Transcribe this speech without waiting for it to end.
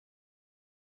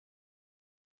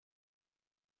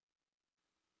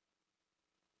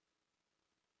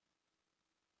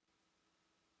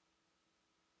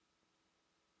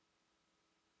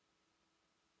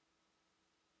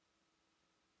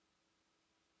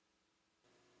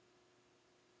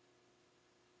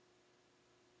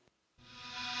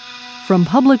From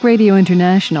Public Radio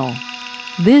International,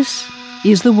 this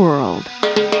is The World.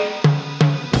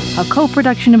 A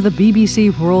co-production of the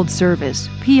BBC World Service,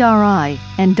 PRI,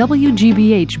 and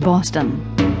WGBH Boston.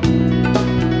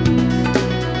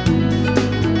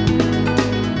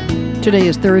 Today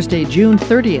is Thursday, June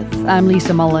 30th. I'm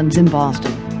Lisa Mullins in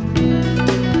Boston.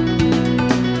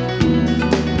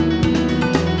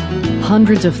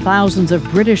 Hundreds of thousands of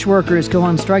British workers go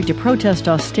on strike to protest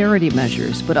austerity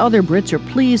measures, but other Brits are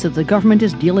pleased that the government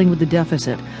is dealing with the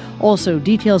deficit. Also,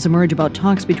 details emerge about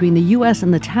talks between the U.S.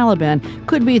 and the Taliban.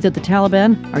 Could be that the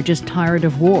Taliban are just tired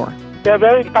of war. They're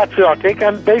very patriotic,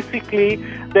 and basically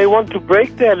they want to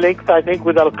break their links, I think,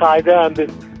 with Al-Qaeda and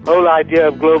this whole idea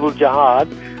of global jihad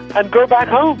and go back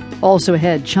home. Also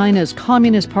ahead, China's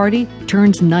Communist Party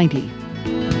turns 90.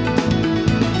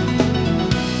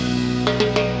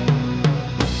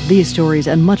 These stories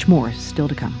and much more still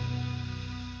to come.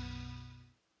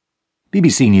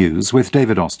 BBC News with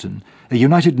David Austin. A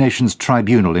United Nations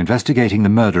tribunal investigating the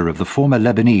murder of the former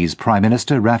Lebanese Prime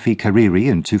Minister Rafi Hariri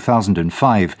in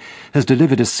 2005 has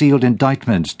delivered a sealed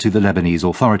indictment to the Lebanese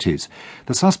authorities.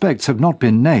 The suspects have not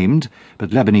been named,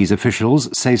 but Lebanese officials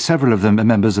say several of them are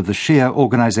members of the Shia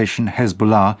organisation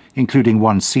Hezbollah, including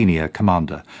one senior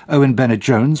commander. Owen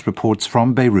Bennett-Jones reports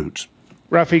from Beirut.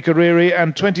 Rafi Hariri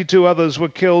and 22 others were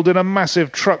killed in a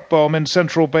massive truck bomb in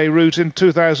central Beirut in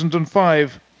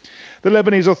 2005. The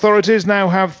Lebanese authorities now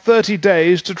have 30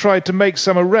 days to try to make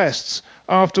some arrests,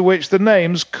 after which the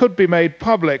names could be made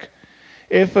public.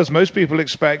 If, as most people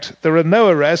expect, there are no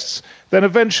arrests, then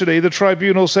eventually the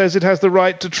tribunal says it has the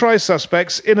right to try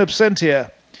suspects in absentia.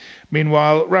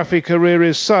 Meanwhile, Rafi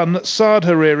Hariri's son, Saad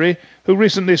Hariri, who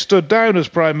recently stood down as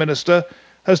Prime Minister,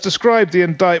 has described the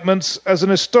indictments as an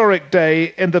historic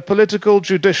day in the political,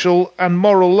 judicial and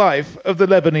moral life of the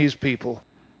Lebanese people.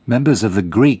 Members of the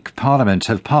Greek Parliament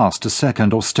have passed a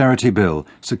second austerity bill,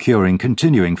 securing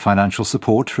continuing financial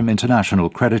support from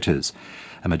international creditors.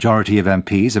 A majority of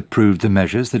MPs approved the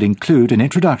measures that include an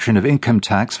introduction of income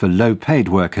tax for low-paid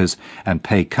workers and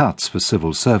pay cuts for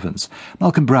civil servants.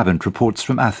 Malcolm Brabant reports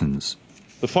from Athens.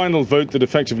 The final vote that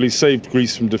effectively saved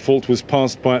Greece from default was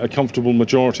passed by a comfortable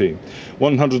majority.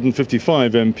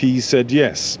 155 MPs said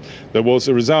yes. There was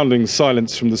a resounding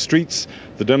silence from the streets.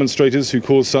 The demonstrators who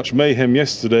caused such mayhem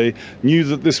yesterday knew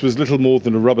that this was little more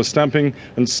than a rubber stamping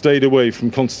and stayed away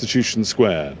from Constitution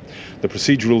Square. The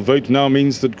procedural vote now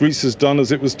means that Greece has done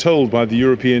as it was told by the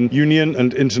European Union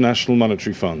and International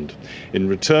Monetary Fund. In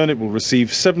return, it will receive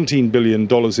 $17 billion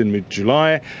in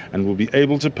mid-July and will be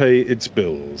able to pay its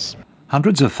bills.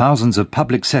 Hundreds of thousands of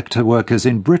public sector workers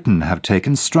in Britain have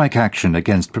taken strike action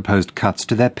against proposed cuts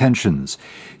to their pensions.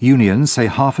 Unions say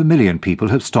 500,000 people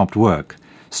have stopped work.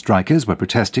 Strikers were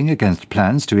protesting against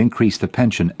plans to increase the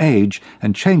pension age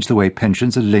and change the way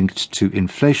pensions are linked to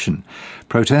inflation.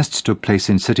 Protests took place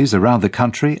in cities around the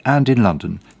country and in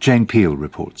London. Jane Peel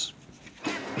reports.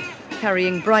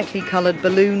 Carrying brightly coloured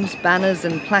balloons, banners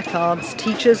and placards,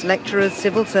 teachers, lecturers,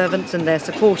 civil servants and their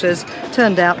supporters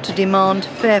turned out to demand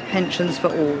fair pensions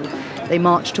for all. They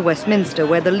marched to Westminster,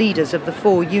 where the leaders of the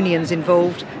 4 unions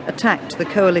involved attacked the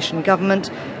coalition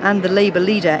government and the Labour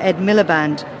leader Ed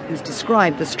Miliband, who's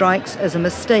described the strikes as a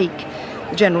mistake.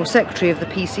 The General Secretary of the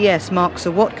PCS, Mark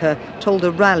Sawatka, told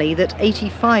a rally that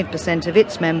 85% of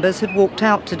its members had walked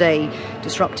out today,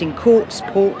 disrupting courts,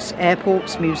 ports,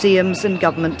 airports, museums and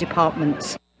government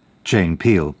departments. Jane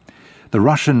Peel. The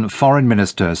Russian Foreign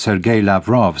Minister Sergei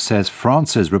Lavrov says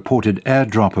France's reported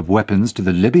airdrop of weapons to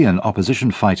the Libyan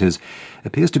opposition fighters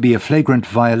appears to be a flagrant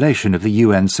violation of the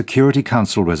UN Security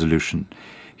Council resolution.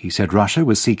 He said Russia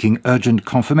was seeking urgent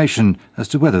confirmation as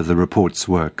to whether the reports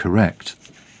were correct.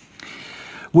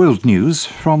 World News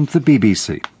from the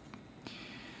BBC.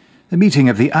 The meeting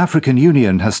of the African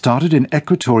Union has started in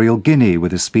Equatorial Guinea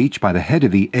with a speech by the head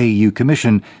of the AU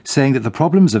Commission saying that the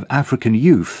problems of African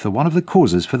youth are one of the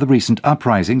causes for the recent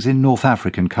uprisings in North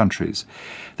African countries.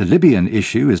 The Libyan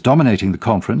issue is dominating the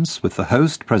conference, with the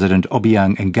host, President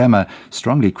Obiang Nguema,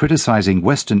 strongly criticising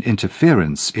Western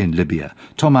interference in Libya.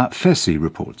 Thomas Fessi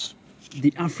reports.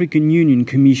 The African Union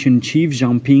Commission Chief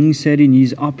Jean Ping said in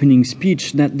his opening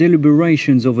speech that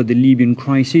deliberations over the Libyan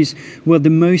crisis were the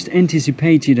most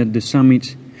anticipated at the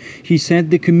summit. He said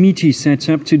the committee set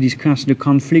up to discuss the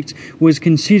conflict was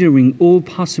considering all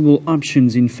possible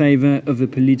options in favour of a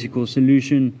political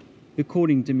solution.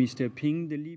 According to Mr. Ping, the